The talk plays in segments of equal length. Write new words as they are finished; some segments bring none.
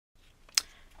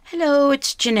Hello,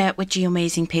 it's Jeanette with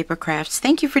Amazing Paper Crafts.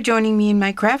 Thank you for joining me in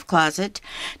my craft closet.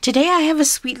 Today I have a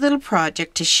sweet little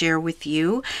project to share with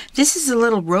you. This is a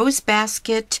little rose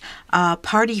basket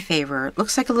party favor. It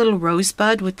looks like a little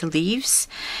rosebud with the leaves.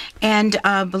 And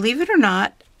believe it or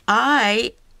not,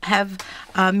 I have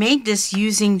made this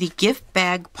using the gift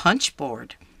bag punch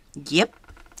board. Yep.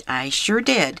 I sure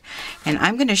did, and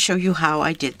I'm going to show you how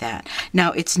I did that.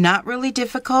 Now, it's not really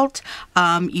difficult.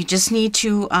 You just need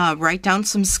to write down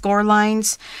some score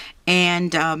lines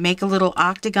and make a little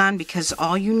octagon, because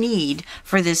all you need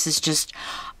for this is just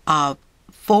a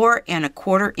 4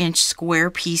 1/4 inch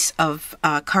square piece of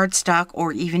cardstock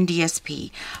or even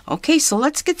DSP. Okay, so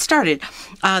let's get started.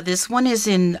 This one is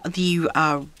in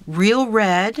the Real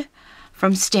Red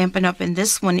from Stampin' Up, and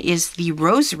this one is the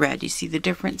Rose Red. You see the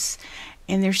difference?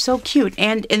 And they're so cute,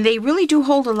 and they really do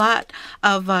hold a lot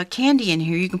of candy in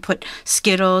here. You can put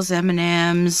Skittles,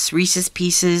 M&Ms, Reese's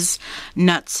Pieces,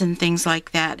 nuts, and things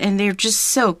like that. And they're just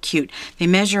so cute. They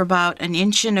measure about 1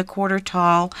 1/4 inch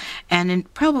tall,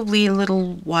 and probably a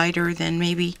little wider than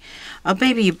maybe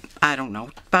I don't know,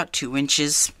 about 2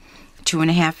 inches.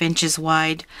 2.5 inches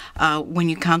wide when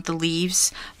you count the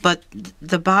leaves, but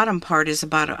the bottom part is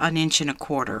about 1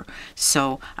 1/4 inch.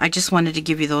 So I just wanted to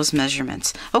give you those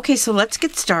measurements. Okay, so let's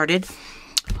get started.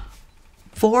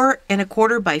 4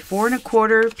 1/4 by 4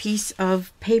 1/4 piece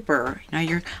of paper.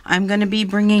 Now I'm going to be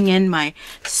bringing in my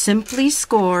Simply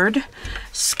Scored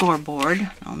scoreboard.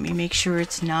 Let me make sure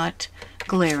it's not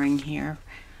glaring here.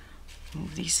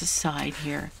 Move these aside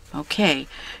here. Okay,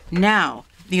 now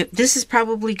this is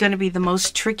probably going to be the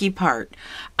most tricky part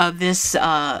of this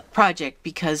project,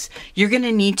 because you're going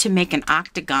to need to make an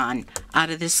octagon out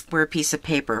of this square piece of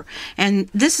paper. And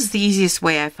this is the easiest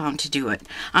way I found to do it.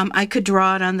 I could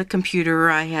draw it on the computer.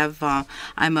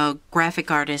 I'm a graphic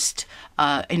artist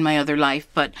in my other life,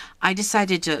 but I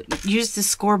decided to use the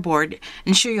scoreboard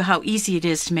and show you how easy it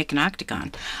is to make an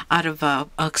octagon out of a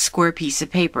square piece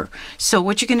of paper. So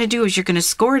what you're going to do is you're going to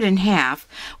score it in half,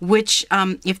 which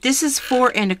if this is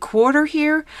 4 1/4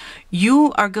 here,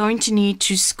 you are going to need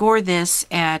to score this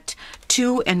at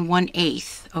 2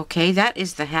 1/8. Okay, that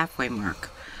is the halfway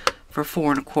mark for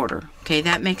 4 1/4. Okay,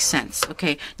 that makes sense.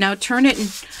 Okay, now turn it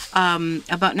in,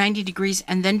 about 90 degrees,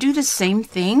 and then do the same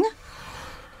thing.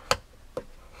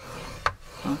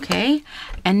 Okay,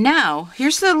 and now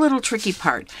here's the little tricky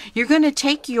part. You're going to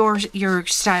take your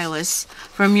stylus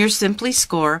from your Simply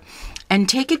Score and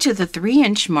take it to the 3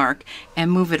 inch mark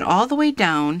and move it all the way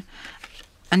down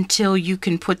until you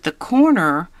can put the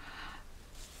corner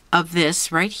of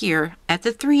this right here at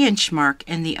the 3 inch mark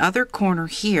and the other corner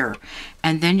here,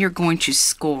 and then you're going to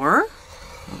score.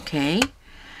 Okay,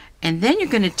 and then you're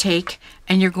going to take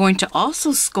and you're going to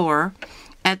also score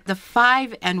at the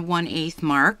 5 1/8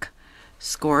 mark.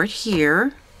 Score it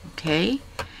here, okay,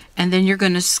 and then you're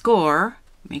going to score,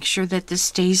 make sure that this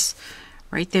stays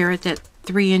right there at that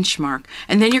 3 inch mark,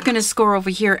 and then you're going to score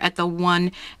over here at the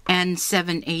 1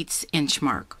 7/8 inch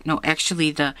mark. No, actually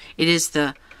it is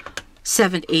the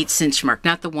 7/8 inch mark,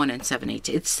 not the 1 7/8.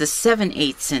 It's the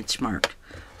 7/8 inch mark.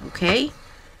 Okay,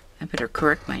 I better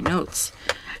correct my notes.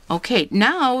 Okay,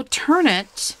 now turn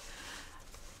it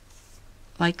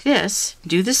like this.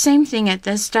 Do the same thing at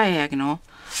this diagonal.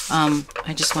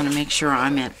 I just want to make sure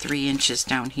I'm at 3 inches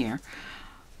down here.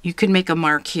 You can make a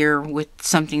mark here with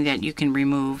something that you can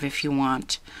remove if you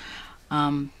want.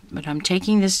 But I'm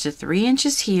taking this to 3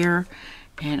 inches here,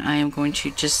 and I am going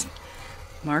to just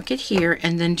mark it here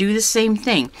and then do the same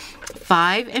thing.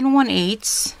 5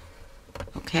 1/8,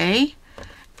 okay,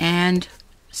 and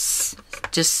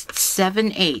just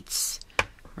 7/8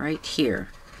 right here.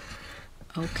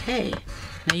 Okay,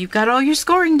 now you've got all your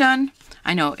scoring done.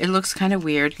 I know, it looks kind of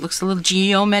weird. It looks a little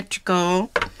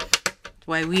geometrical. That's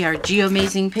why we are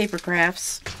Amazing Paper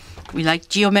Crafts. We like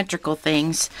geometrical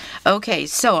things. Okay,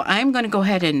 so I'm going to go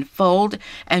ahead and fold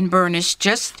and burnish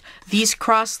just these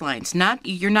cross lines.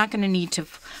 You're not going to need to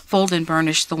fold and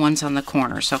burnish the ones on the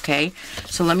corners, okay?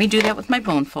 So let me do that with my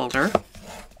bone folder.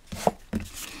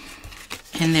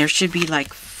 And there should be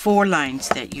like 4 lines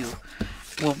that you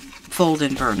will fold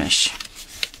and burnish.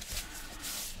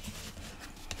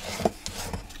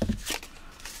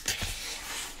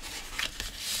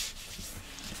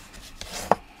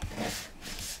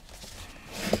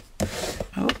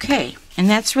 Okay, and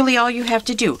that's really all you have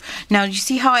to do. Now, you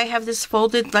see how I have this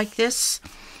folded like this?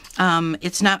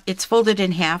 It's folded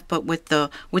in half, but with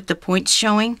the points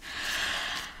showing.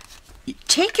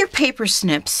 Take your paper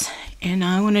snips, and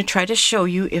I want to try to show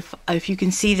you if you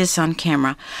can see this on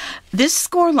camera. This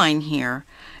score line here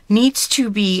needs to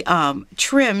be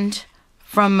trimmed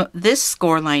from this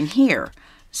score line here.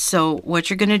 So what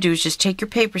you're going to do is just take your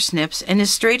paper snips, and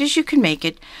as straight as you can make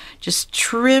it, just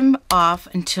trim off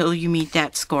until you meet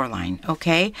that score line,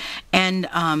 okay? And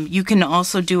you can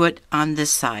also do it on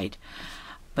this side,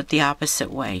 but the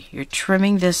opposite way. You're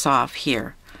trimming this off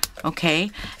here,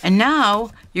 okay? And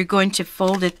now you're going to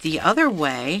fold it the other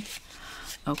way,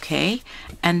 okay?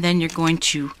 And then you're going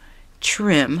to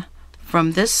trim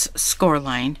from this score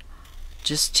line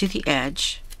just to the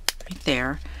edge right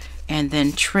there, and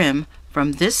then trim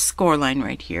from this score line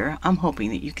right here. I'm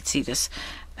hoping that you can see this.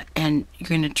 And you're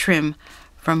going to trim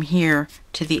from here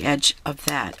to the edge of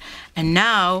that. And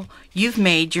now you've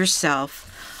made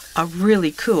yourself a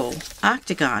really cool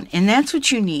octagon. And that's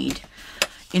what you need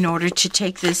in order to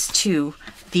take this to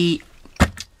the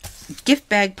gift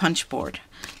bag punch board.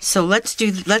 So let's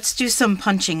do some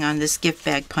punching on this gift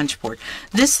bag punch board.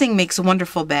 This thing makes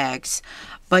wonderful bags,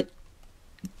 but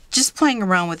just playing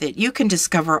around with it, you can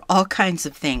discover all kinds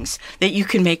of things that you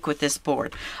can make with this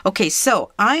board. Okay,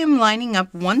 so I am lining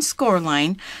up one score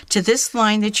line to this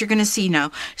line that you're going to see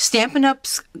now. Stampin'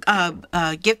 Up's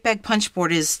gift bag punch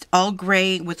board is all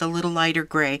gray with a little lighter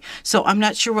gray. So I'm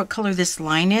not sure what color this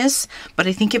line is, but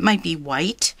I think it might be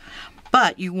white.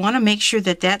 But you want to make sure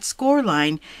that that score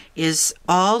line is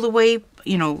all the way,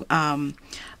 you know,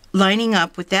 lining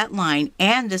up with that line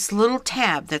and this little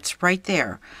tab that's right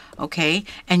there, okay?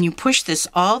 And you push this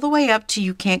all the way up till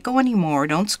you can't go anymore.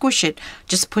 Don't squish it,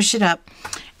 just push it up.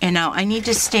 And now I need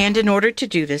to stand in order to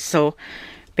do this, so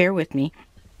bear with me.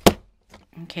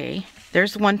 Okay,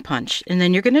 there's one punch, and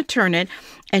then you're going to turn it,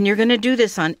 and you're going to do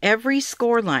this on every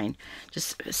score line.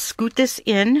 Just scoot this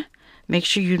in, make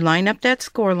sure you line up that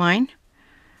score line,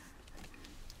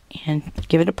 and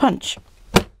give it a punch.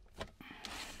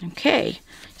 Okay,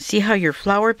 see how your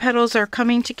flower petals are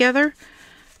coming together?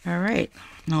 All right,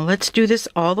 now let's do this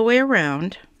all the way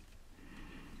around,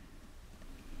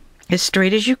 as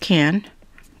straight as you can.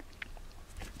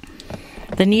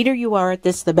 The neater you are at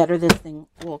this, the better this thing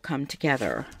will come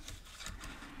together.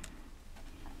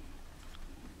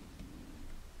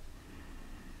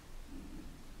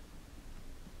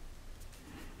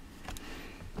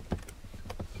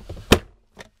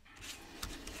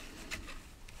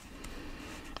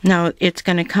 Now it's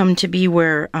going to come to be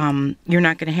where you're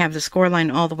not going to have the score line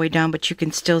all the way down, but you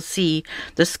can still see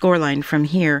the score line from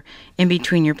here in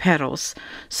between your petals.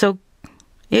 So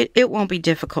it won't be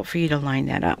difficult for you to line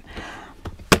that up.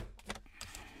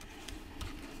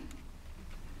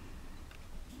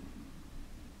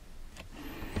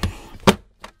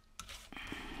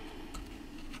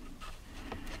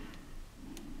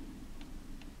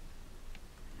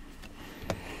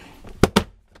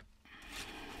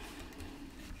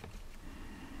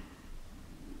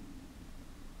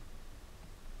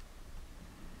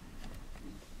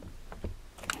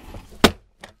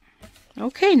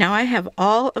 Okay, now I have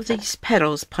all of these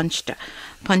petals punched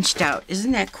out.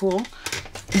 Isn't that cool?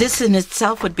 This in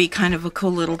itself would be kind of a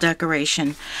cool little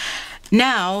decoration.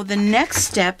 Now, the next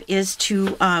step is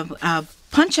to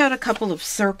punch out a couple of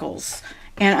circles.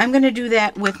 And I'm going to do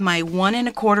that with my 1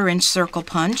 1/4 inch circle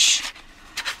punch.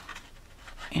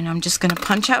 And I'm just going to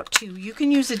punch out 2. You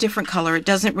can use a different color. It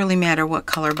doesn't really matter what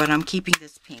color, but I'm keeping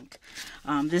this pink.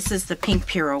 This is the pink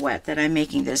pirouette that I'm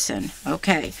making this in.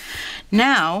 Okay.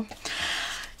 Now,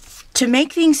 to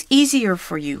make things easier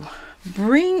for you,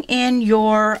 bring in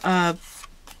your, what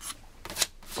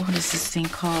is this thing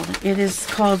called? It is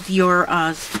called your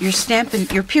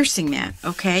piercing mat,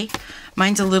 okay?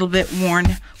 Mine's a little bit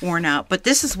worn out, but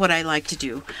this is what I like to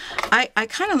do. I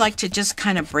kind of like to just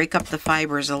kind of break up the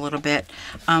fibers a little bit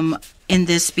in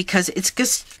this, because it's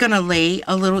just going to lay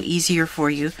a little easier for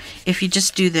you if you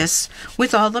just do this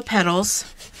with all the petals.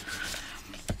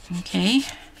 Okay.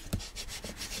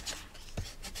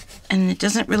 And it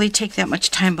doesn't really take that much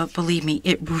time, but believe me,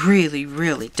 it really,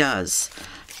 really does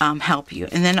help you.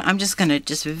 And then I'm just going to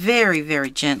just very, very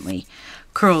gently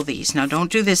curl these. Now don't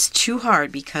do this too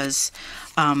hard, because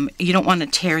you don't want to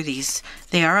tear these.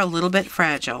 They are a little bit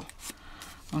fragile.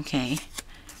 Okay.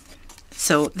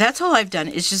 So that's all I've done,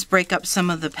 is just break up some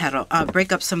of the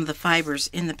fibers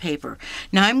in the paper.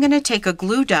 Now I'm going to take a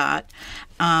glue dot,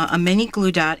 a mini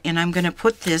glue dot, and I'm going to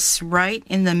put this right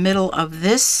in the middle of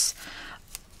this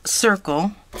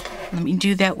circle. Let me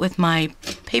do that with my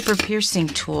paper piercing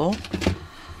tool.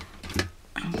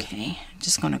 Okay, I'm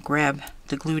just going to grab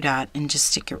the glue dot and just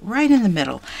stick it right in the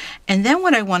middle. And then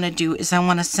what I want to do is I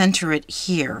want to center it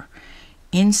here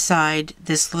inside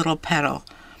this little petal.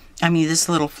 I mean this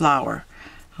little flower.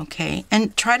 Okay,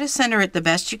 and try to center it the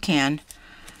best you can.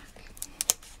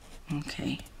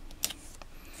 Okay.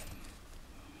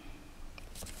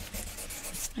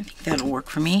 I think that'll work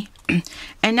for me.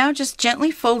 And now just gently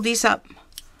fold these up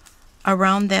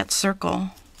around that circle.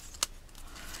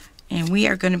 And we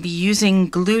are going to be using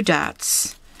glue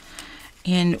dots.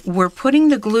 And we're putting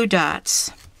the glue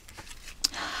dots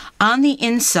on the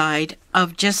inside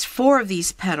of just 4 of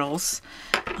these petals.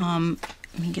 Let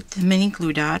me get the mini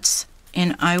glue dots,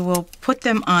 and I will put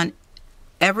them on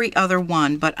every other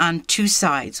one, but on 2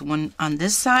 sides. One on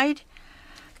this side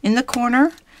in the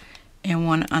corner, and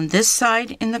one on this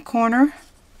side in the corner.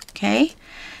 Okay,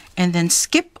 and then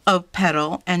skip a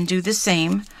petal and do the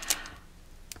same.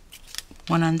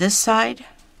 One on this side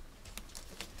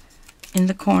in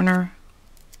the corner,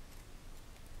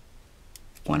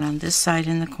 one on this side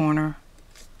in the corner.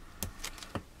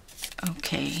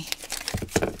 Okay,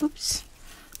 oops,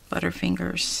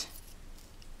 butterfingers.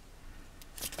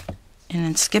 And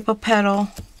then skip a petal,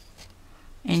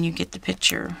 and you get the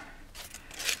picture.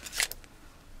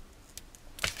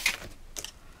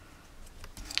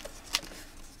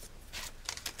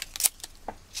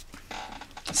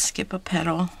 Skip a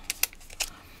petal.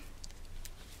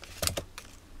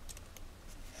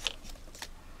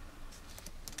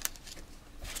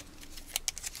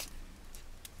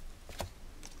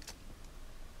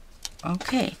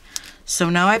 Okay, so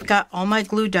now I've got all my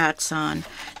glue dots on.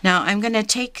 Now I'm going to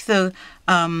take the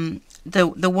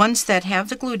ones that have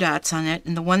the glue dots on it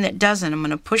and the one that doesn't. I'm going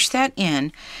to push that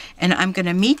in, and I'm going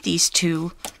to meet these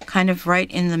two kind of right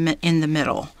in the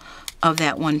middle of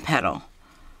that one petal.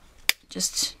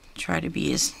 Just try to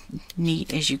be as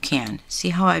neat as you can. See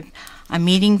how I'm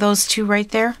meeting those two right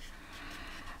there?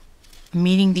 I'm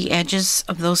meeting the edges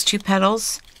of those 2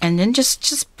 petals, and then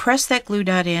just press that glue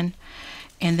dot in.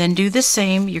 And then do the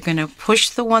same. You're going to push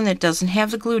the one that doesn't have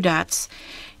the glue dots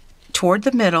toward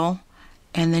the middle,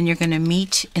 and then you're going to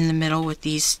meet in the middle with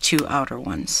these 2 outer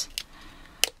ones.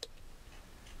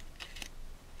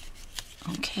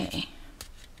 Okay.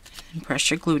 And press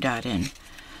your glue dot in.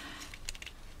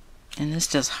 And this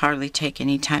does hardly take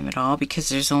any time at all because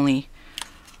there's only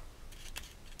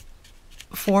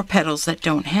 4 petals that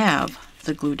don't have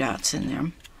the glue dots in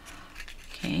them.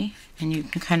 Okay. And you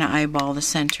can kind of eyeball the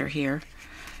center here.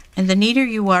 And the neater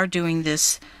you are doing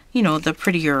this, you know, the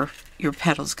prettier your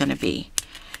petal's going to be.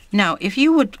 Now, if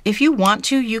you want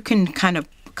to, you can kind of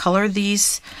color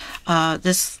these,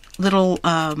 this little,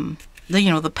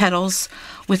 the petals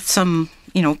with some,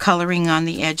 coloring on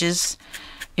the edges.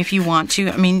 If you want to.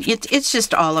 I mean, it's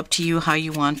just all up to you how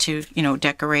you want to,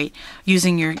 decorate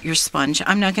using your sponge.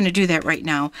 I'm not going to do that right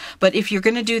now, but if you're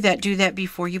going to do that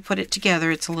before you put it together.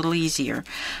 It's a little easier.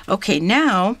 Okay,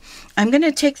 now I'm going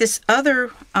to take this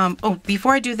other,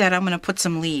 before I do that, I'm going to put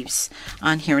some leaves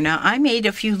on here. Now, I made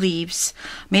a few leaves,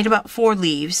 made about 4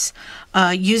 leaves,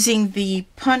 using the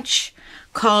punch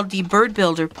called the Bird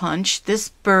Builder Punch. This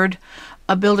Bird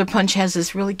Builder Punch has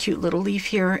this really cute little leaf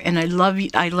here, and I love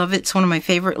it. It's one of my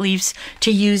favorite leaves to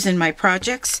use in my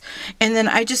projects. And then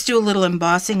I just do a little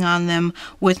embossing on them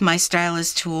with my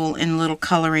stylus tool and a little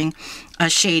coloring,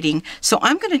 shading. So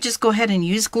I'm going to just go ahead and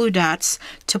use glue dots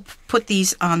to put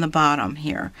these on the bottom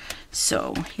here.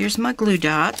 So here's my glue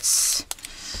dots,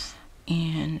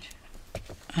 and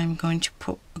I'm going to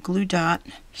put a glue dot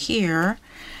here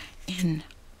and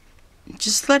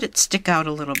just let it stick out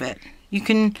a little bit. You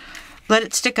can let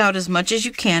it stick out as much as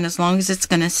you can, as long as it's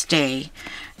going to stay.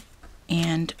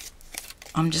 And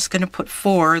I'm just going to put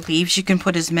 4 leaves. You can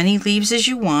put as many leaves as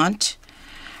you want.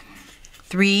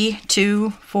 3, 2,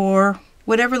 4,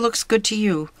 whatever looks good to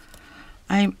you.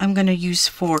 I'm going to use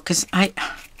 4 because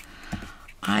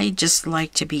I just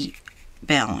like to be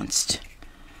balanced.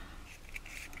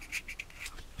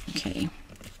 Okay,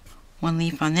 1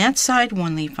 leaf on that side,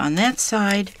 1 leaf on that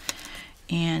side,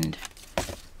 and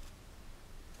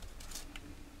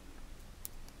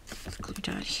glue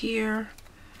dot here.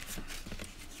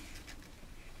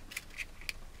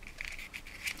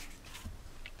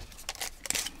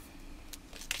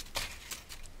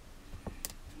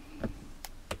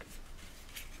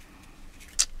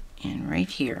 And right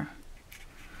here.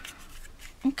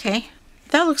 Okay,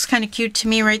 that looks kind of cute to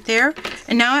me right there.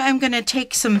 And now I'm going to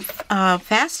take some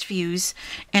fast fuse,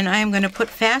 and I am going to put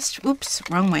fast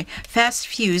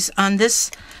fuse on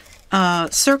this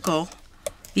circle,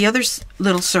 the other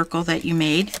little circle that you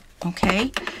made.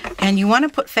 Okay, and you want to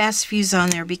put fast fuse on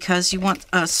there because you want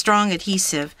a strong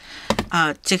adhesive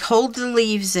to hold the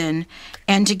leaves in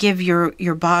and to give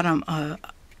your bottom a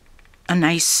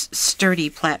nice sturdy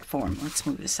platform. Let's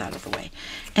move this out of the way.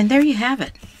 And there you have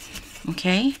it.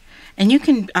 Okay, and you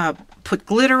can put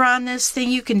glitter on this thing.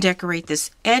 You can decorate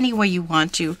this any way you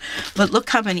want to, but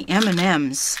look how many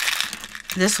M&Ms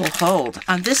this will hold.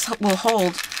 This will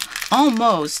hold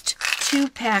almost 2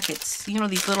 packets. You know,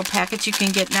 these little packets you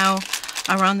can get now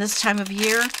around this time of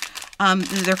year.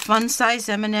 They're fun-size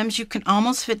M&Ms. You can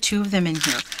almost fit 2 of them in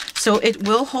here. So it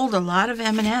will hold a lot of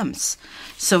M&Ms.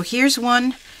 So here's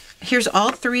one. Here's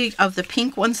all 3 of the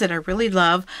pink ones that I really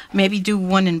love. Maybe do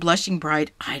one in Blushing Bride.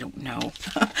 I don't know.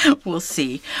 We'll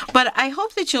see. But I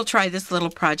hope that you'll try this little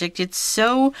project. It's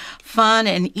so fun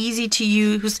and easy to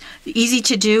use, easy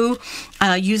to do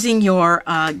using your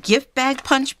gift bag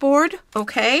punch board,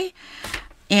 okay?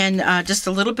 And just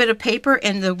a little bit of paper.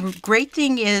 And the great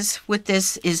thing is with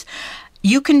this is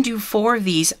you can do 4 of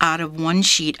these out of 1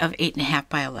 sheet of 8.5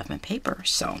 by 11 paper.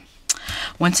 So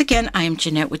once again, I am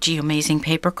Jeanette with Amazing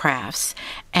Paper Crafts,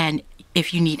 and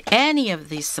if you need any of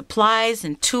these supplies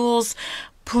and tools,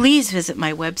 please visit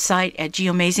my website at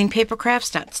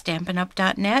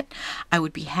geamazingpapercrafts.stampinup.net. I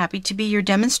would be happy to be your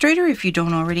demonstrator if you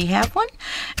don't already have one,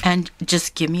 and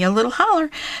just give me a little holler.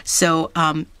 So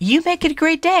you make it a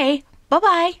great day.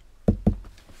 Bye-bye.